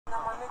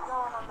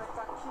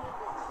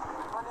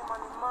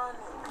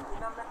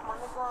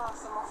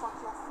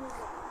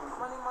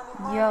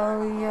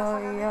Yo, yo,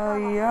 yo,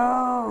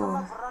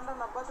 yo.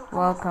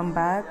 Welcome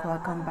back,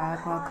 welcome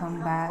back, welcome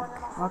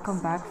back. Welcome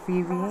back,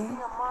 Phoebe.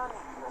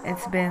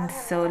 It's been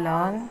so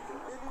long.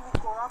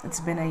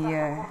 It's been a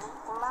year.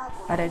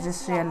 But I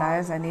just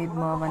realized I need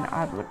more of an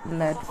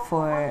outlet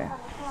for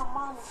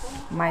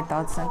my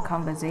thoughts and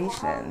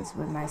conversations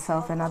with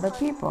myself and other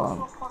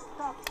people.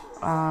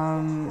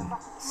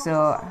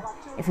 So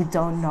if you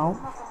don't know,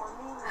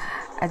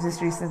 I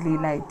just recently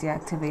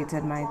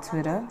deactivated my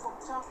Twitter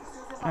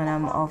and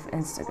I'm off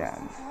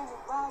Instagram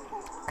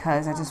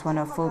because I just want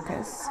to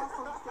focus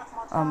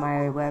on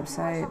my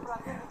website,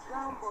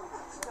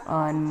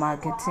 on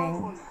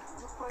marketing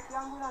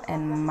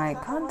and my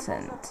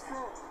content.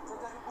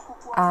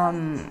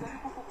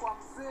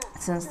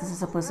 Since this is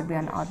supposed to be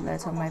an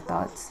outlet of my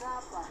thoughts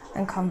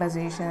and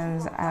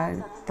conversations,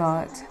 I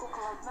thought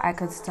I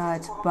could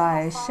start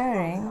by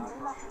sharing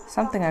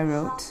something I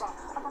wrote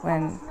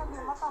when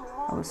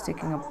I was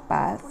taking a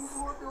bath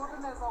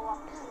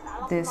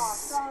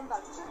this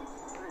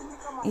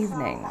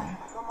evening.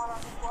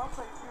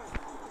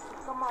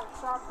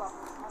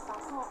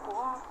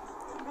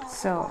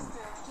 So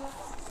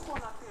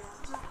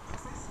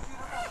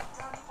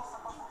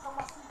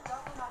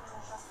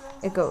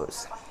it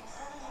goes.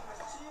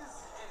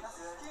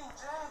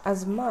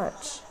 As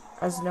much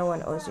as no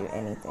one owes you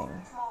anything,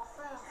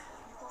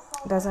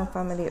 doesn't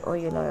family owe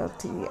you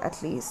loyalty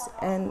at least?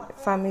 And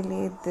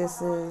family,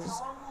 this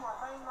is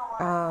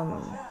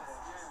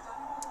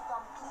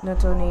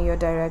not only your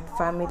direct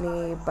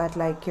family, but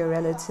like your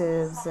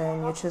relatives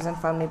and your chosen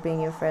family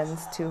being your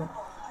friends too.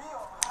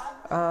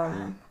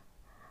 I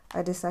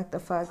dislike the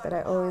fact that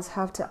I always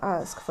have to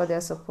ask for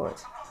their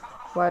support.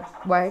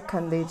 Why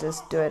can't they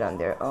just do it on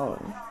their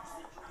own?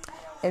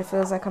 It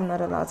feels like I'm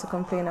not allowed to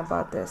complain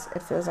about this.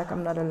 It feels like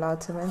I'm not allowed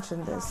to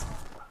mention this.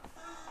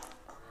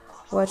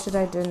 What should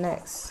I do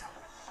next?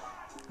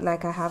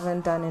 Like I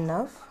haven't done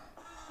enough?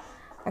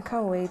 I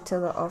can't wait till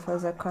the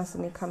offers are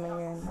constantly coming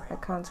in. I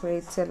can't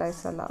wait till I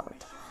sell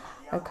out.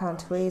 I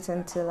can't wait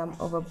until I'm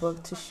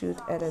overbooked to shoot,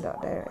 edit, or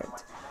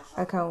direct.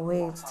 I can't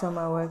wait till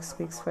my work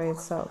speaks for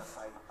itself.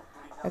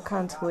 I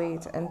can't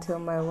wait until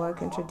my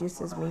work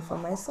introduces me for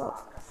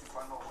myself.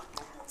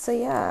 So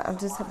yeah, I've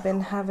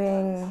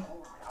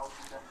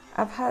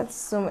had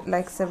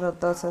several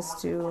thoughts as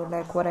to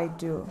what I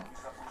do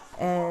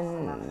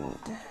and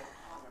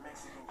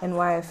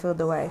why I feel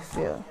the way I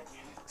feel.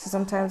 So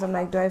sometimes I'm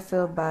like, do I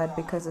feel bad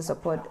because the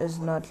support is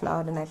not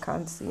loud and I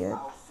can't see it?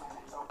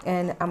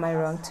 And am I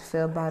wrong to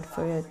feel bad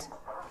for it?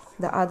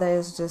 The other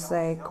is just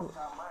I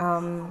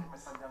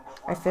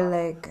feel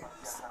like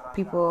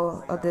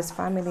people of this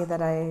family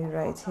that I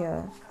write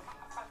here,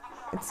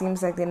 it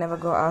seems like they never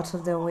go out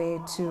of their way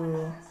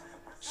to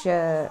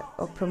share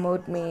or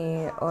promote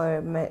me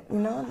or,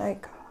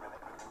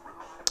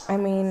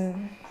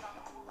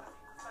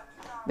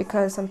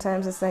 because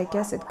sometimes it's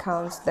yes, it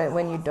counts that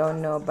when you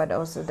don't know, but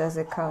also does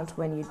it count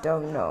when you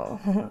don't know?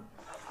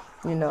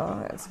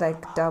 It's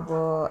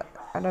double,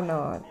 I don't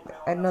know.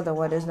 I know the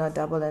word is not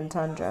double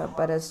entendre,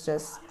 but it's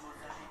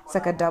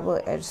like a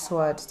double-edged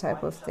sword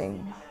type of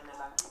thing.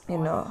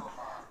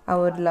 I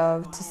would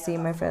love to see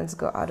my friends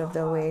go out of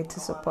their way to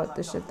support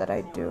the shit that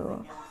I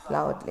do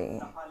loudly.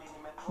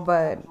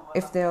 But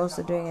if they're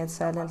also doing it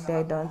silently,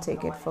 I don't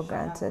take it for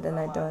granted and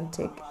I don't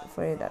take it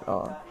for it at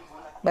all.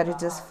 But it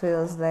just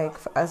feels like,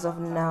 as of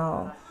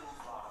now,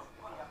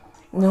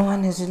 no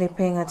one is really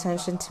paying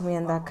attention to me,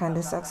 and that kind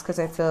of sucks because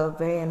I feel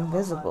very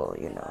invisible,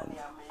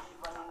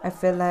 I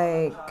feel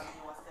like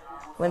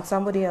when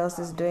somebody else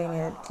is doing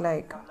it,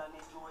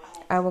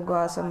 I will go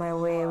out of my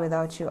way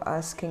without you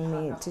asking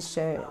me to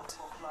share it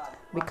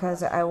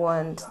because I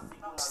want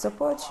to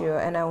support you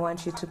and I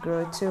want you to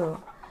grow too.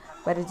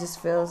 But it just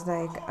feels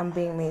like I'm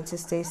being made to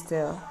stay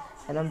still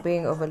and I'm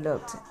being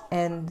overlooked.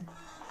 And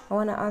I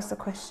want to ask the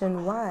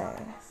question, why?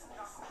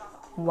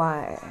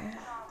 Why?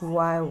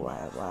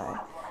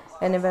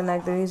 And even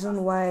the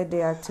reason why I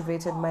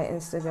deactivated my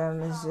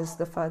Instagram is just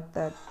the fact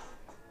that,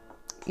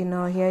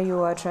 here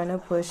you are trying to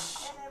push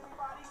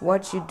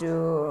what you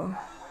do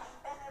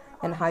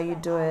and how you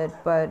do it,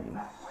 but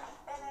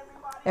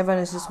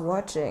everyone is just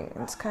watching.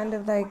 It's kind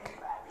of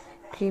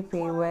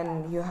creepy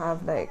when you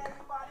have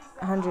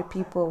 100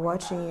 people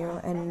watching you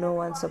and no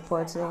one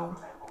supporting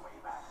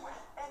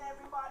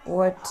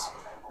what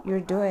you're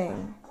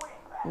doing.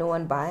 No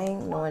one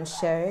buying, no one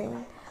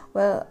sharing.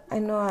 Well, I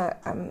know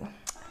I'm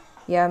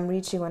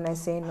reaching when I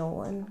say no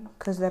one,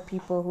 because there are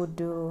people who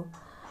do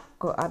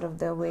go out of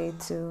their way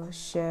to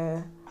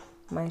share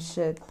my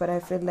shit, but I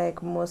feel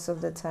like most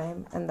of the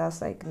time, and that's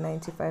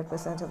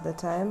 95% of the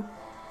time,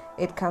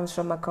 it comes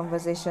from a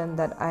conversation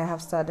that I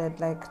have started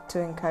to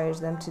encourage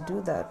them to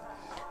do that.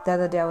 The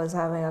other day I was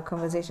having a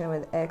conversation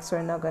with X,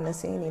 we're not gonna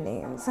say any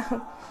names,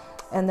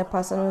 and the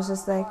person was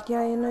just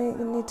yeah, you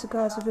need to go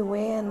out of your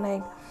way and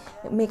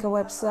make a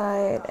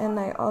website and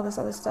all this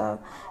other stuff.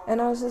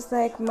 And I was just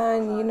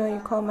man,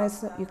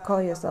 you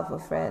call yourself a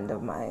friend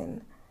of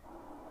mine.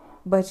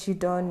 but you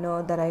don't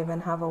know that I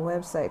even have a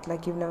website.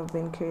 Like, you've never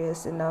been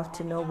curious enough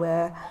to know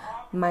where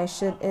my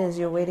shit is.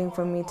 You're waiting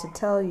for me to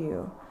tell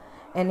you.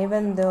 And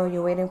even though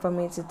you're waiting for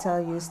me to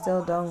tell you,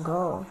 still don't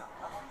go.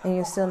 And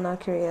you're still not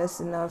curious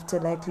enough to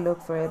like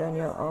look for it on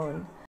your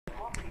own.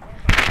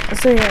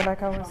 So yeah,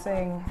 like I was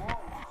saying,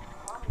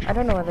 I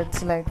don't know whether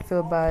to like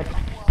feel bad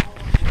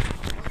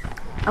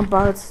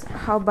about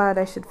how bad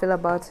I should feel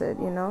about it,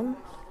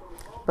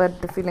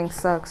 but the feeling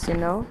sucks,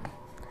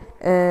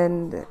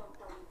 and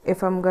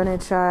if I'm gonna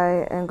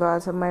try and go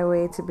out of my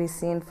way to be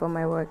seen for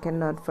my work and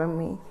not for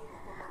me,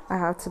 I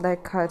have to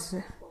like cut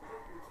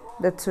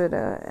the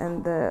Twitter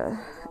and the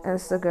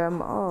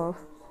Instagram off.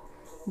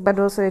 But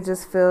also it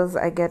just feels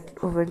I get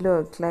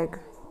overlooked. Like,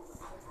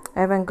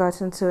 I haven't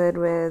gotten to it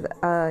with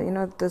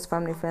those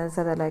family friends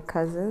that are like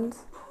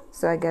cousins,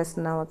 so I guess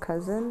now a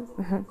cousin.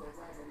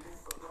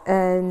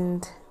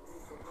 And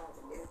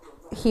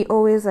he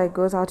always like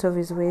goes out of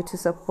his way to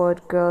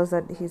support girls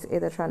that he's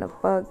either trying to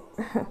fuck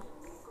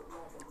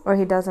or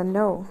he doesn't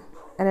know,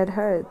 and it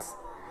hurts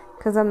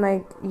because I'm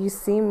like, you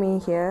see me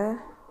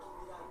here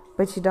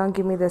but you don't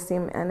give me the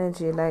same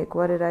energy. Like,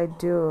 what did I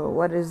do?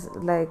 What is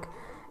like,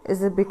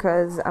 is it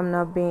because I'm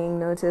not being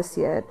noticed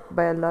yet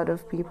by a lot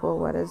of people?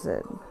 What is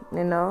it,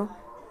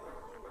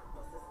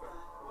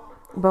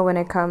 But when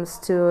it comes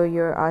to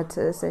your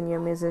artist and your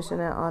musician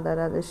and all that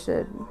other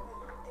shit,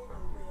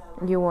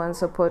 you want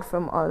support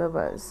from all of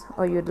us,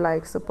 or you'd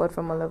like support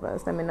from all of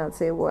us. Let me not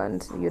say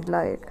want, you'd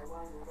like,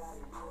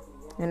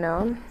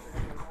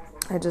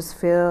 I just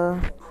feel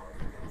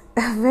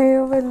very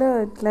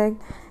overlooked. Like,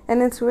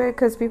 and it's weird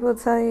because people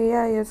tell you,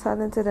 yeah, you're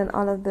talented and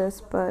all of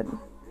this, but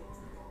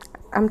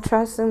I'm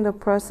trusting the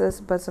process,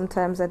 but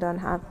sometimes I don't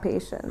have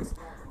patience.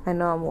 I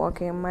know I'm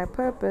walking in my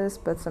purpose,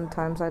 but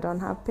sometimes I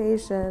don't have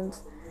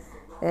patience.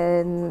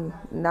 And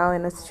now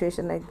in a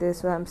situation like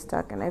this where I'm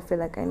stuck and I feel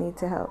like I need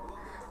to help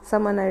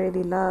someone I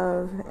really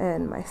love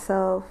and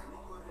myself,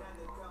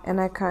 and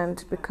I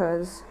can't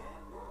because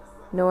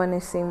no one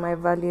is seeing my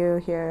value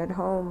here at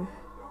home,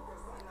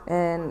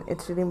 and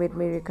it's really made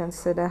me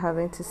reconsider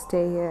having to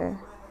stay here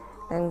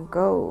and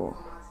go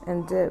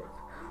and dip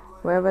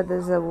wherever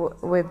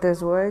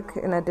there's work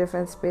in a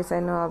different space.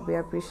 I know I'll be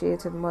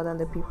appreciated more than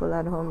the people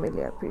at home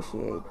really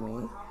appreciate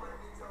me,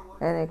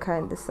 and it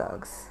kind of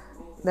sucks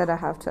that I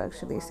have to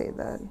actually say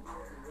that,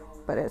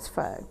 but it's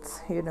facts,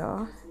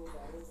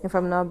 If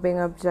I'm not being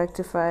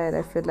objectified,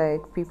 I feel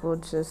like people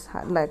just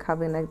like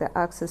having like the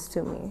access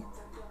to me.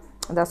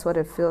 That's what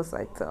it feels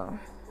like, though.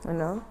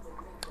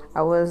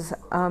 I was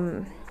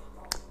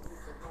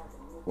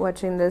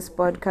watching this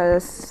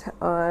podcast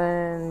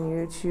on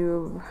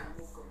YouTube,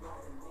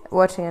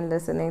 watching and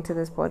listening to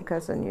this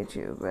podcast on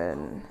YouTube,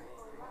 and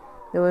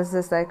there was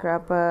this like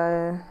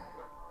rapper,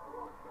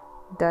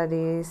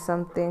 Daddy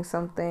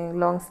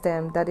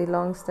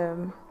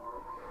Longstem,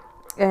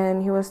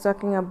 and he was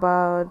talking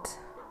about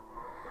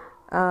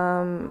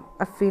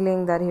a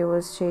feeling that he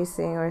was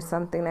chasing or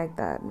something like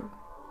that.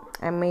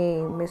 I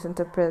may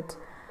misinterpret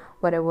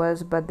what it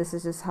was, but this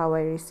is just how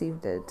I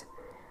received it.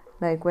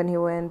 Like when he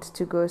went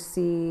to go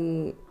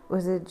see,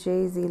 was it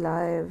Jay-Z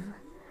live,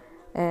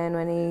 and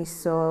when he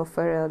saw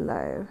Pharrell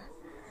live,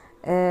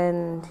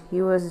 and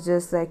he was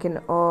just like in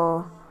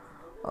awe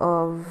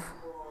of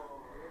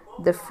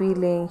the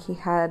feeling he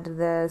had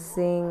there,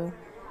 seeing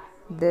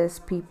this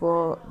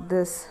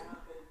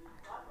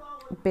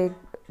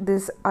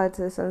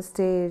artist on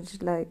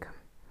stage like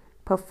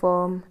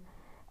perform,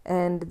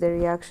 and the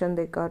reaction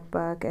they got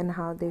back and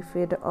how they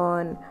feed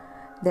on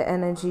the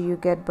energy you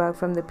get back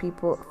from the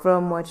people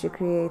from what you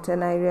create.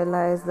 And I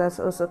realized that's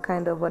also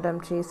kind of what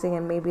I'm chasing,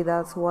 and maybe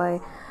that's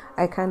why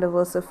I kind of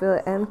also feel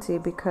empty,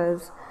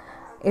 because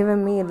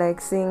even me,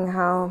 like seeing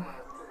how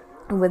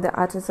with the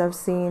artists I've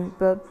seen,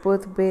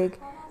 both big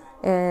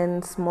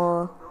and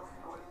small,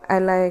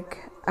 I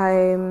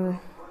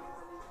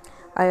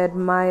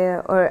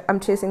admire, or I'm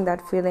chasing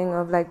that feeling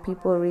of like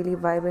people really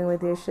vibing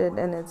with your shit,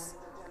 and it's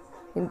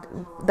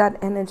that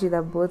energy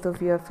that both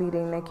of you are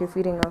feeding. Like you're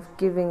feeding off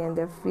giving, and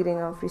they're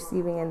feeding off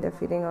receiving, and they're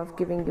feeding off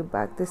giving you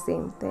back the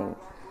same thing.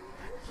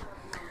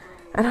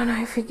 I don't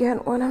know if you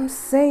get what I'm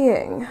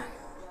saying,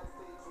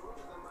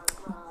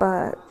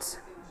 but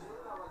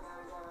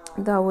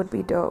that would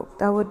be dope.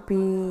 That would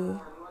be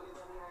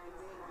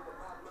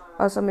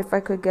awesome if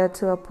I could get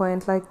to a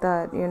point like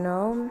that,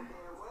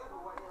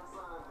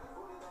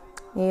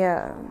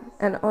 Yeah,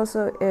 and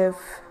also if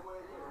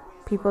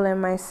people in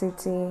my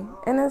city,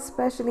 and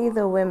especially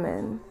the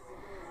women,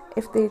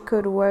 if they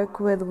could work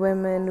with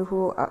women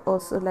who are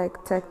also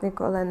like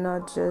technical and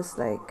not just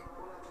like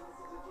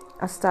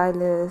a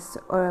stylist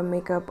or a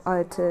makeup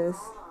artist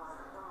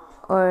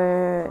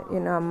or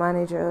a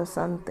manager or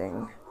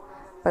something,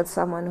 but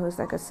someone who's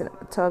like a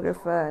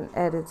cinematographer, an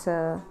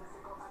editor,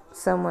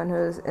 someone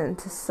who's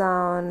into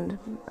sound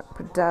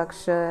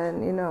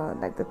production,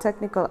 like the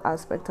technical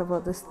aspect of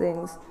all these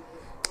things.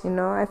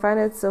 I find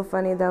it so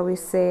funny that we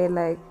say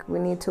like we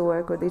need to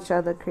work with each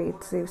other,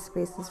 create safe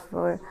spaces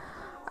for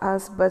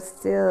us, but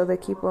still they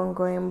keep on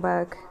going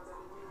back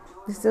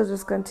you still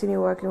just continue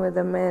working with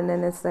the men,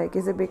 and it's like,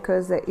 is it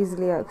because they're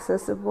easily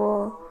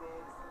accessible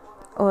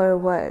or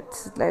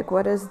what? Like,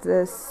 what is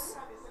this?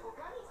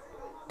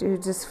 Do you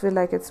just feel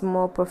like it's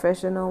more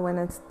professional when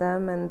it's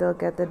them and they'll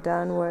get the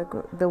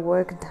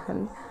work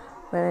done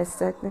when it's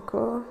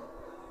technical?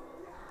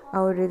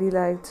 I would really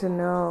like to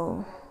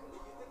know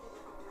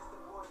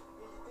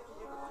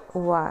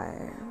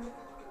why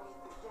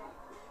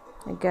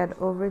I get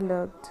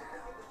overlooked.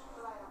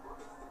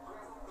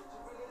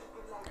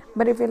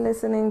 But if you're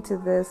listening to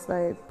this,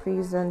 like,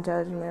 please don't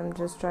judge me. I'm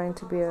just trying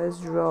to be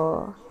as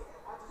raw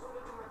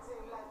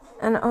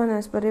and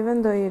honest. But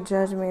even though you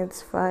judge me,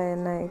 it's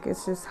fine. Like,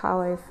 it's just how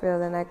I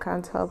feel, and I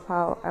can't help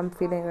how I'm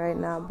feeling right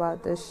now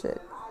about this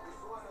shit.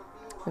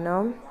 You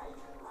know?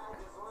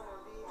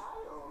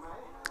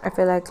 I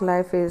feel like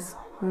life is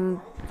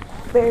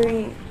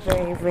very,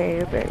 very,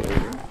 very, very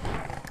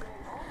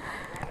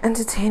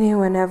entertaining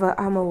whenever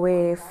I'm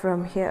away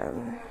from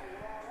here.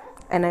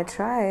 And I've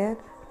tried.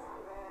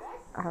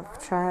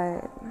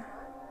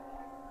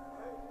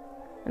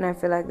 And I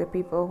feel like the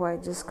people who I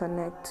just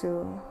connect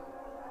to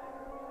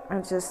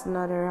are just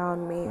not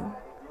around me.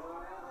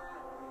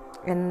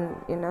 And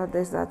you know,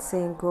 there's that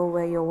saying, go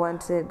where you're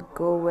wanted,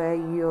 go where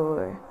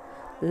you're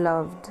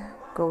loved,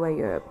 go where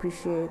you're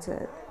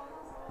appreciated.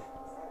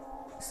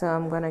 So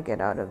I'm gonna get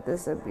out of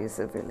this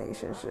abusive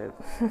relationship.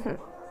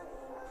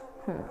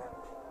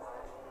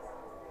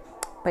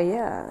 But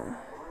yeah,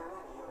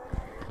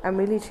 I'm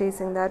really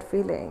chasing that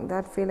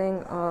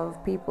feeling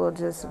of people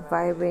just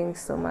vibing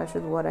so much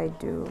with what I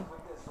do.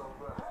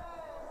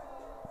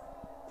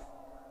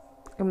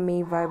 And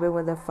me vibing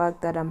with the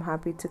fact that I'm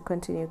happy to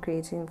continue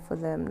creating for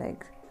them,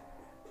 like,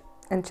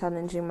 and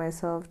challenging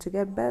myself to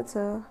get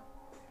better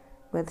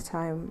with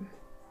time.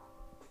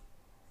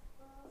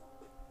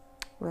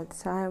 With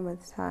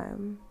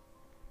time.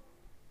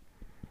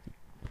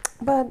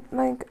 But,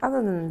 like,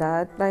 other than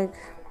that, like,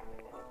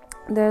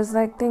 there's,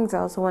 like, things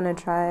I also want to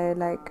try,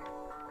 like,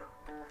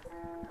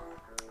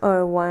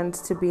 or want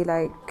to be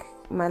like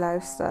my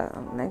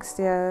lifestyle next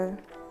year,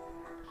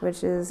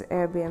 which is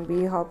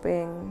Airbnb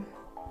hopping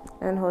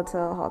and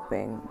hotel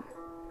hopping.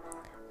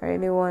 I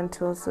really want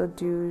to also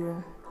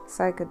do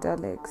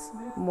psychedelics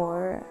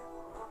more,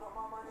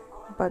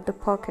 but the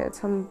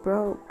pockets, I'm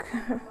broke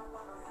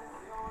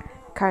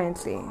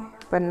currently,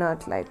 but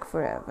not like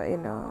forever, you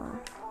know.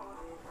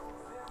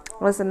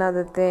 What's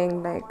another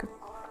thing, like,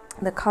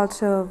 the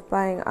culture of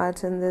buying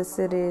art in this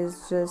city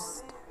is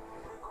just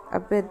a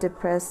bit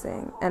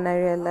depressing, and I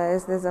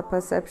realize there's a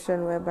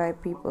perception whereby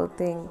people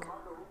think,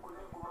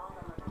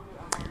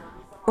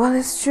 well,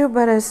 it's true,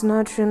 but it's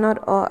not true.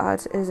 Not all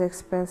art is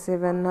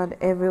expensive, and not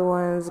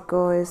everyone's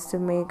goal is to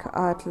make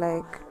art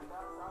like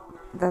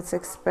that's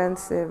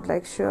expensive.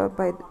 Like, sure,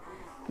 but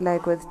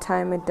like with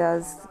time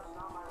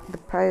the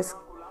price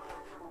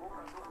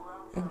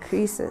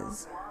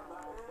increases.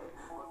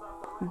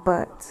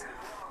 But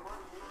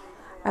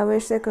I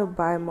wish they could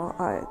buy more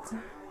art,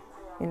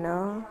 you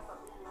know?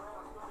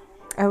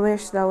 I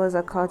wish that was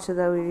a culture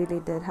that we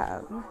really did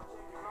have.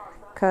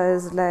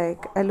 Because,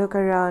 like, I look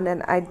around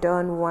and I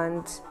don't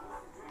want,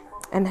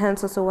 and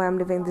hence also why I'm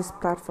leaving these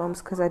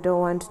platforms, because I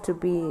don't want to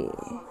be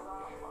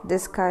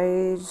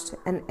discouraged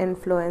and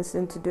influenced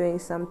into doing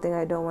something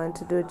I don't want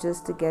to do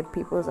just to get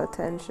people's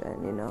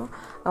attention, you know?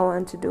 I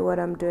want to do what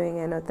I'm doing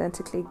and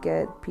authentically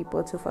get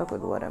people to fuck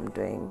with what I'm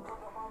doing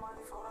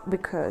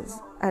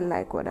because I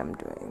like what I'm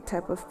doing,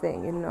 type of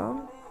thing, you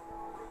know?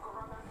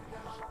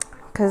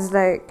 Because,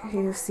 like,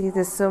 you see,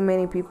 there's so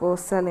many people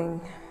selling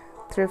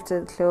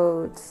thrifted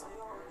clothes,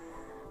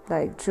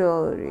 like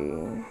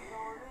jewelry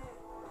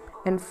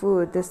and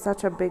food. There's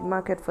such a big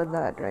market for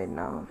that right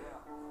now,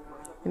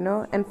 you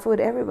know? And food,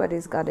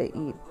 everybody's gotta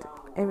eat.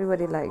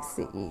 Everybody likes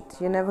to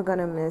eat. You're never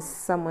gonna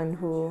miss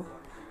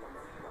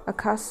a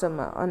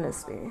customer,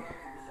 honestly.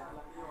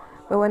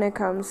 But when it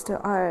comes to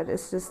art,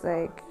 it's just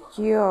like,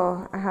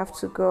 I have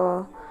to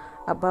go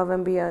above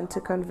and beyond to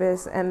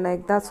convince, and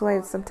like that's why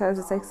sometimes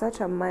it's like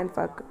such a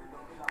mindfuck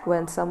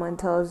when someone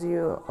tells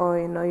you, oh,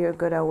 you know, you're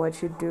good at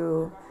what you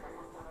do,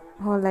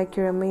 oh, like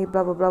you're a maid,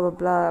 blah blah blah blah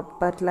blah,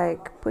 but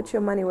like, put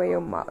your money where your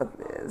mouth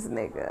is,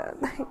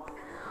 nigga. Like,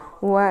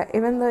 why?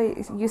 Even though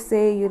you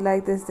say you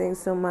like this thing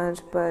so much,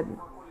 but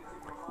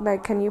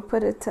like, can you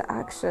put it to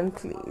action,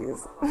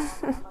 please?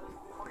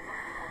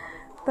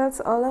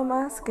 That's all I'm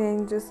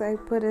asking. Just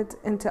like, put it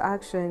into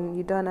action.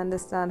 You don't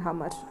understand how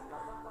much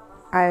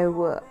I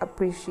will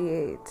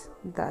appreciate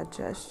that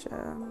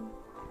gesture.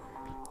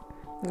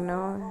 You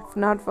know, if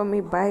not for me,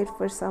 buy it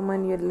for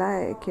someone you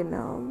like, you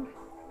know.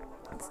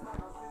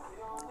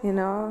 You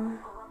know,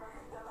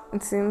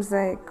 it seems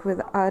like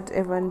with art,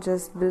 everyone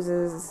just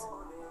loses,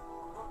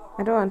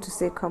 I don't want to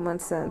say common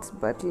sense,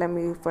 but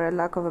for a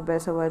lack of a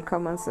better word,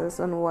 common sense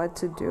on what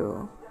to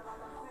do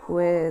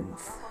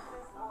with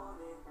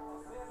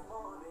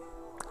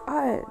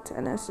art.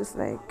 And it's just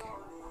like,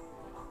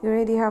 you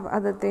already have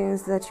other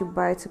things that you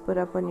buy to put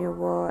up on your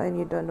wall and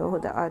you don't know who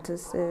the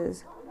artist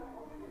is,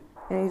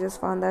 and you just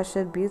found that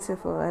shit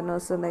beautiful, and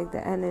also like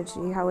the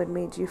energy, how it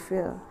made you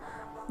feel.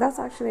 that's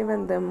actually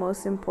even the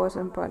most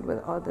important part with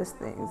all these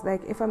things.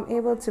 Like, if I'm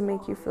able to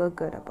make you feel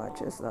good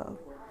about yourself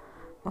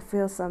or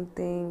feel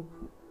something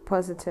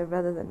positive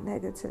rather than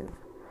negative,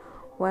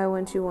 why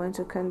won't you want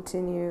to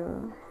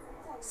continue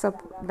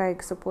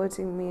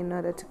supporting me in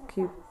order to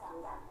keep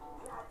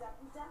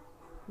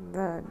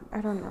that?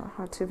 I don't know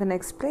how to even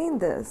explain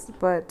this,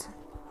 but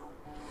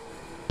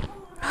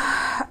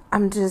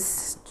I'm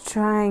just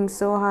trying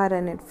so hard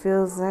and it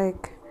feels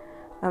like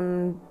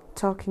I'm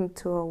talking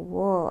to a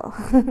wall.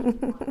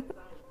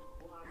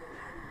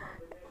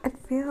 It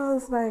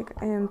feels like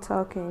I am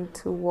talking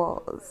to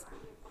walls.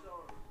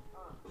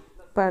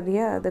 But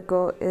yeah, the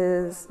goal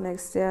is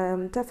next year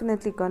I'm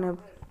definitely gonna.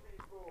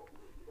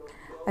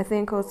 I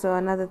think also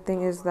another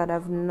thing is that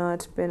I've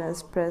not been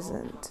as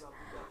present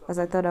as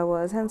I thought I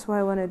was. Hence why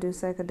I want to do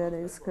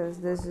psychedelics,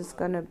 because there's just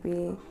gonna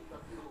be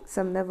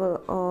some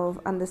level of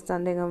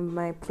understanding of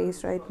my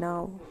place right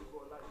now,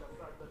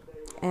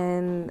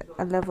 and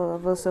a level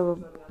of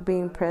also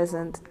being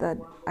present that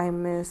I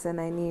miss and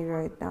I need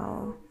right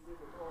now.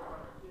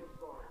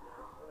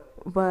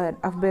 But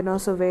I've been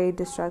also very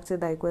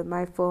distracted, like with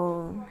my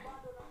phone,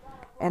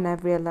 and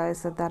I've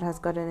realized that has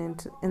gotten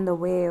in the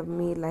way of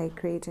me like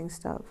creating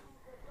stuff.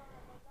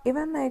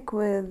 Even like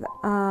with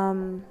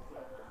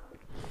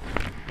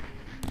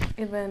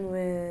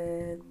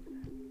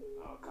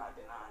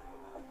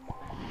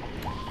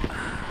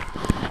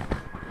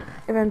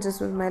even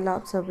just with my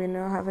laptop,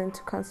 having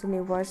to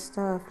constantly watch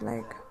stuff,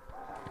 like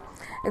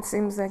it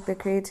seems like the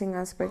creating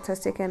aspect has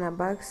taken a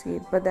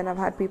backseat. But then I've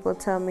had people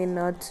tell me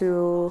not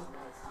to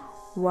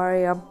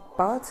worry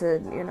about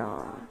it,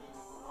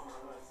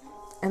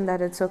 and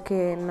that it's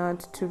okay not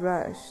to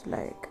rush,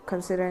 like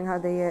considering how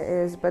the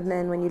year is. But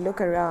then when you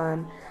look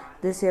around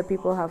this year,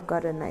 people have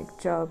gotten like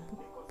job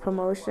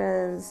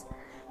promotions,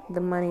 the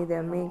money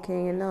they're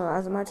making,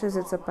 as much as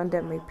it's a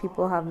pandemic,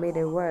 people have made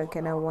it work,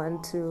 and I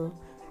want to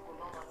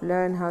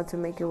learn how to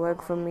make it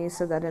work for me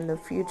so that in the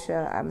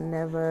future I'm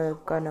never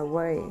gonna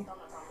worry.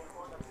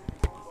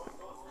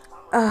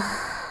 But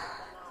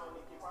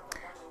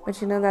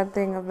that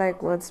thing of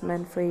like what's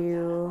meant for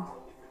you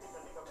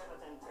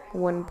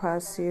won't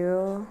pass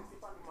you,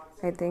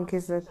 I think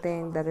is the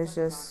thing that is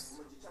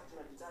just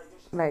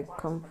like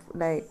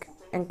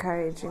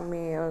encouraging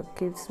me or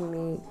keeps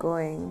me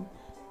going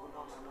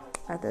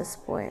at this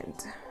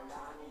point.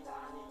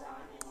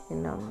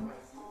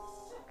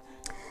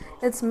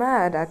 It's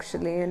mad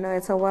actually,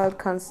 it's a wild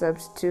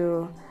concept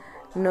to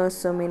know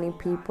so many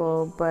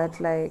people,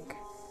 but like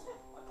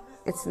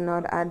it's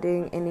not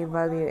adding any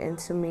value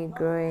into me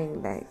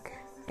growing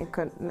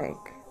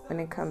when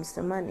it comes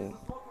to money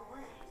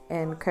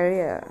and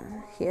career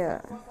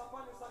here,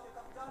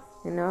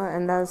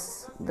 and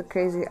that's the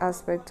crazy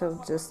aspect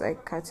of just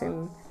like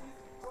cutting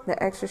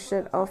the extra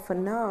shit off for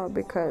now,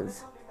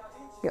 because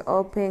you're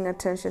all paying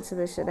attention to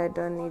the shit I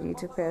don't need you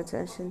to pay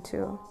attention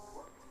to.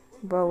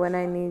 But when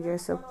I need your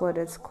support,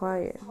 it's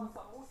quiet.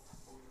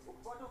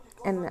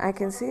 And I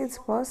can see it's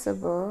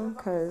possible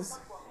because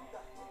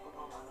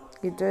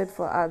you do it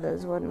for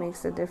others. What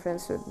makes the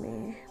difference with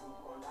me?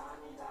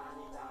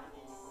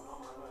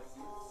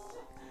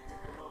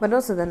 But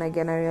also then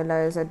again, I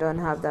realize I don't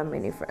have that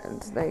many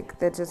friends. Like,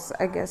 they're just,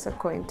 I guess,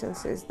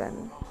 acquaintances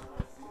then.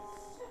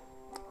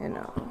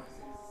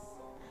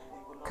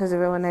 Because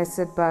when I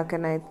sit back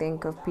and I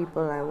think of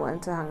people I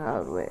want to hang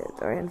out with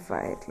or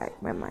invite,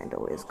 like my mind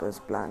always goes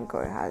blank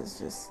or has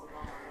just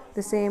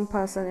the same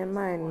person in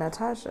mind,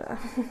 Natasha.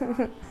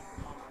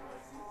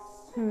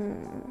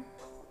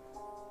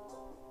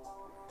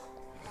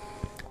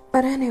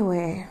 But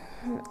anyway,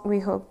 we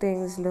hope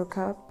things look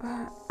up.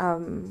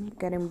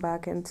 Getting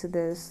back into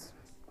this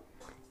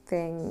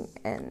thing,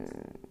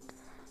 and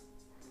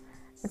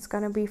it's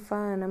gonna be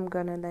fun. I'm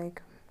gonna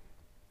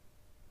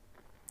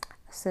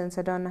since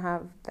I don't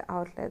have the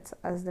outlets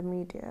as the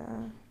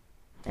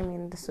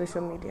the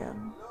social media,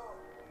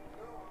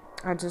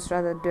 I'd just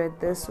rather do it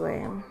this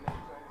way.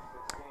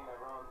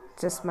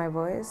 Just my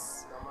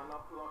voice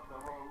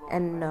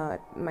and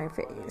not my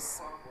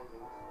face.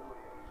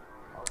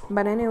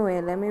 But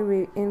anyway, let me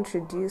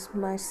reintroduce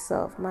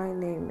myself. My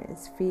name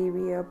is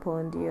Phoebe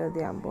Pondi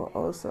Odiambo.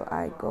 Also,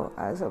 I go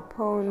as a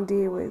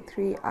Pondi with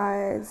 3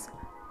 eyes.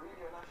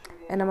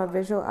 And I'm a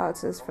visual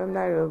artist from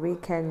Nairobi,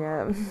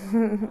 Kenya.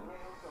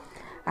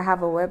 I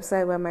have a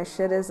website where my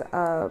shit is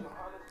up.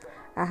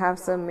 I have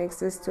some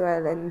mixes too. I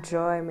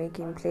enjoy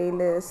making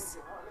playlists.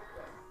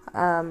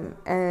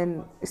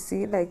 And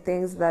see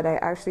things that I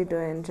actually do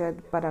enjoy,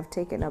 but I've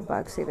taken a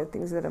backseat of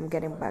things that I'm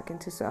getting back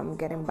into. So I'm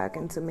getting back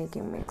into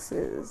making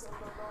mixes.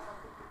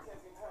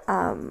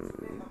 I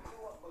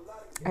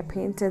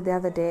painted the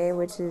other day,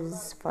 which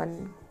is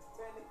fun.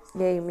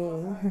 Yay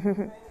me.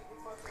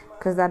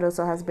 Because that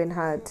also has been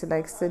hard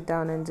to sit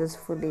down and just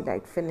fully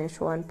finish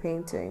one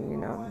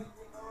painting,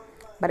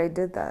 But I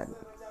did that,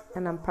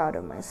 and I'm proud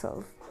of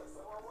myself.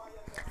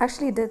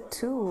 Actually did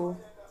 2.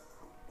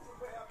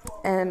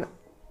 And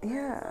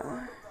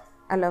yeah,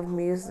 I love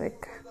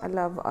music, I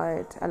love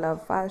art, I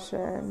love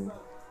fashion,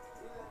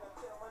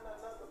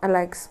 I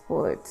like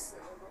sports.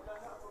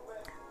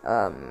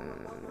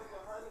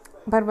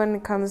 But when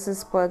it comes to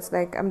sports,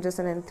 like, I'm just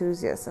an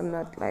enthusiast. I'm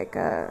not like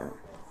a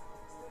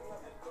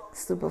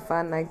super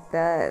fan like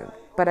that.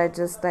 But I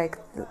just like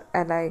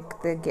I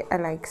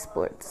like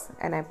sports,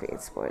 and I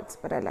played sports.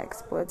 But I like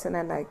sports, and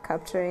I like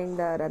capturing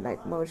that. I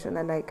like motion.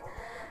 I like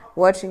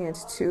watching it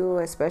too,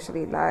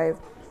 especially live,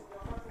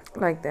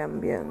 like the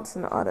ambience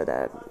and all of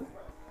that.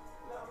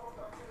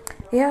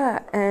 Yeah,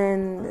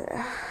 and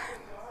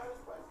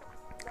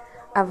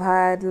I've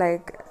had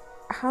like,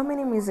 how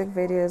many music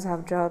videos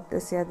have dropped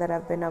this year that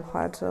I've been a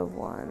part of?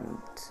 1,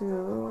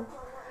 2,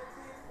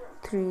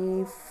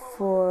 3,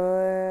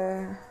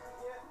 4,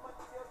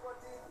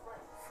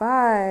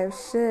 5.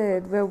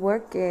 Shit, we're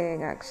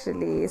working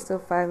actually. So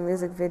 5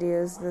 music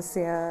videos this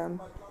year.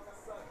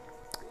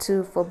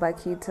 2 for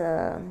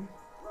Bakita,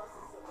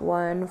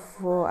 1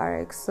 for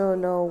RX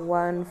Solo,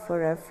 1 for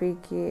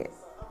Rafiki,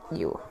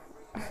 you.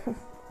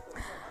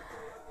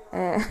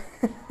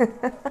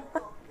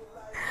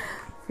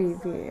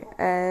 Phoebe.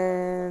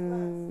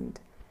 And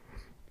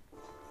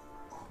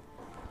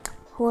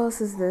who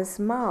else is this?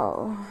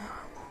 Mao.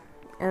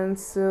 And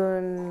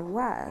soon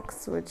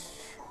Wax, which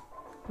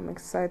I'm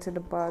excited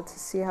about to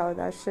see how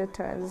that shit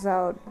turns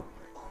out.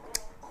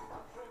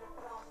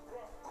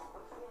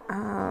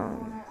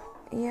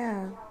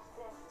 Yeah.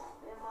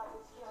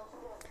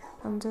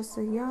 I'm just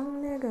a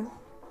young nigga.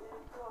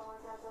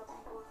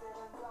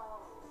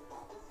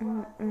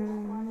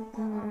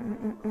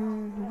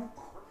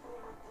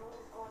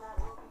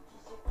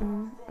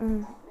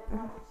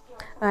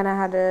 And I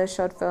had a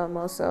short film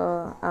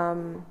also.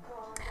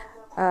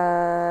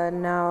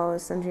 Now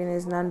Sandrine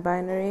is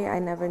non-binary. I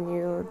never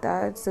knew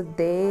that, so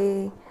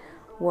they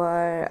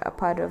were a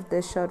part of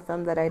this short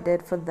film that I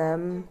did for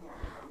them,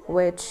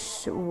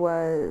 which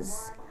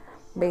was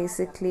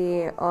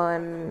basically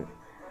on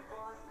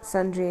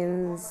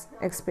Sandrine's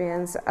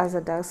experience as a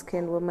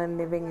dark-skinned woman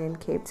living in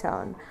Cape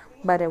Town,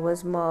 but it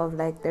was more of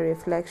like the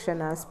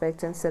reflection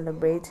aspect and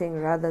celebrating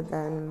rather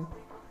than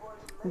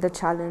the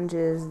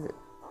challenges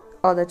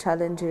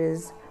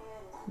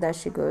that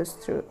she goes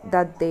through,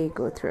 that they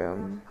go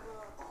through.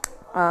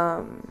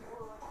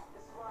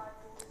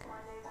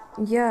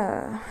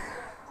 Yeah,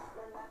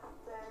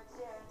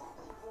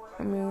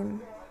 I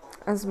mean,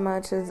 as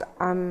much as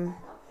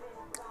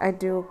I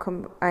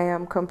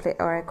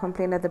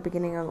complain at the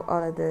beginning of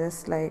all of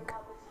this, like,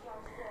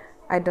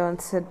 I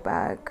don't sit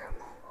back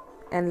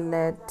and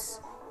let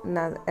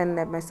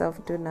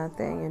myself do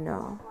nothing, you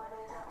know.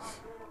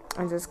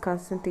 I just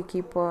constantly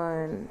keep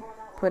on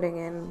putting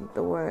in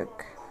the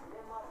work.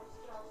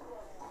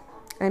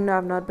 I know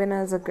I've not been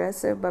as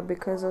aggressive, but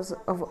because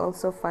of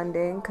also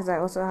funding, because I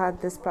also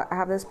have this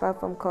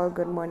platform called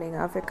Good Morning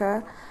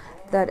Africa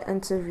that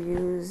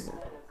interviews,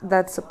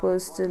 that's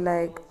supposed to,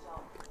 like,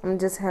 I'm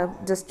just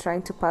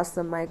trying to pass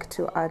the mic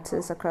to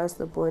artists across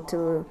the board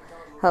to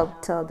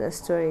help tell their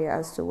story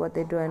as to what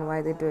they do and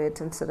why they do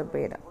it and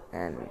celebrate.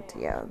 And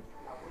yeah,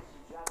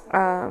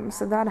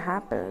 so that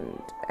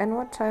happened. And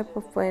what type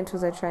of point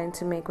was I trying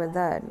to make with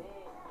that?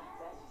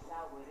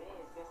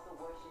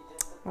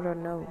 I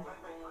don't know.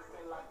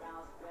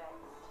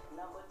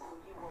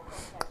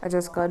 I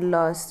just got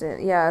lost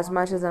in, yeah, as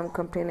much as I'm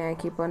complaining, I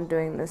keep on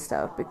doing this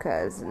stuff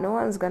because no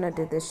one's gonna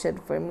do this shit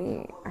for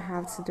me. I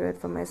have to do it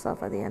for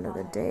myself at the end of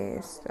the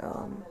day.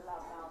 So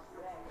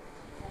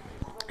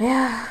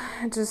yeah,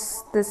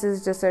 this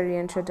is just a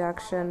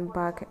reintroduction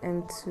back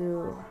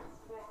into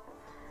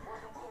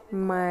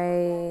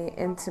my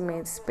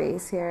intimate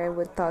space here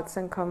with thoughts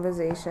and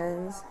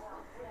conversations.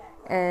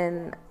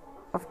 And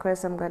of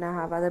course I'm gonna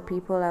have other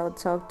people I would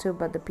talk to,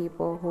 but the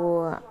people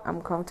who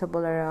I'm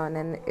comfortable around,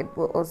 and it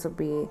will also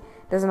be,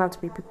 doesn't have to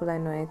be people I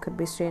know, it could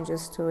be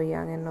strangers too,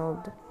 young and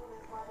old.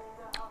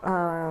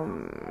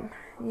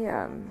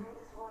 Yeah,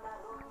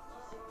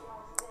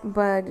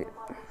 but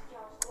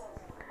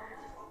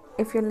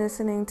if you're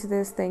listening to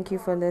this, thank you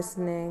for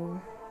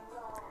listening.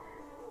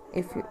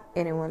 If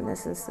anyone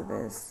listens to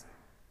this,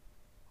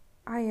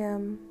 I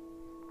am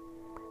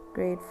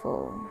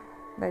grateful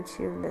that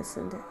you've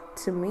listened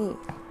to me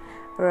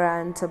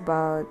rant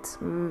about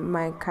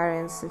my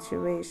current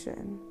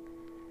situation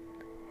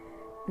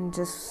and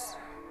just,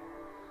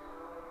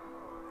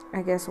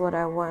 I guess, what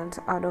I want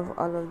out of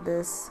all of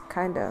this,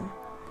 kind of.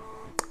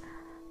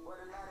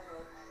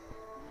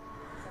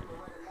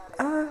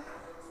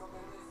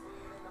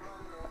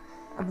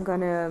 I'm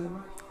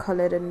gonna call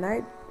it a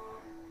night.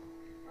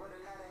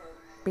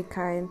 Be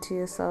kind to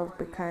yourself,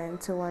 be kind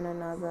to one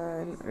another,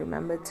 and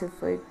remember to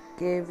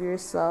forgive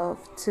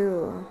yourself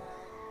too.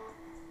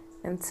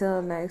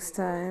 Until next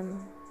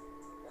time,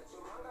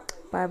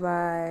 bye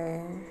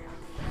bye.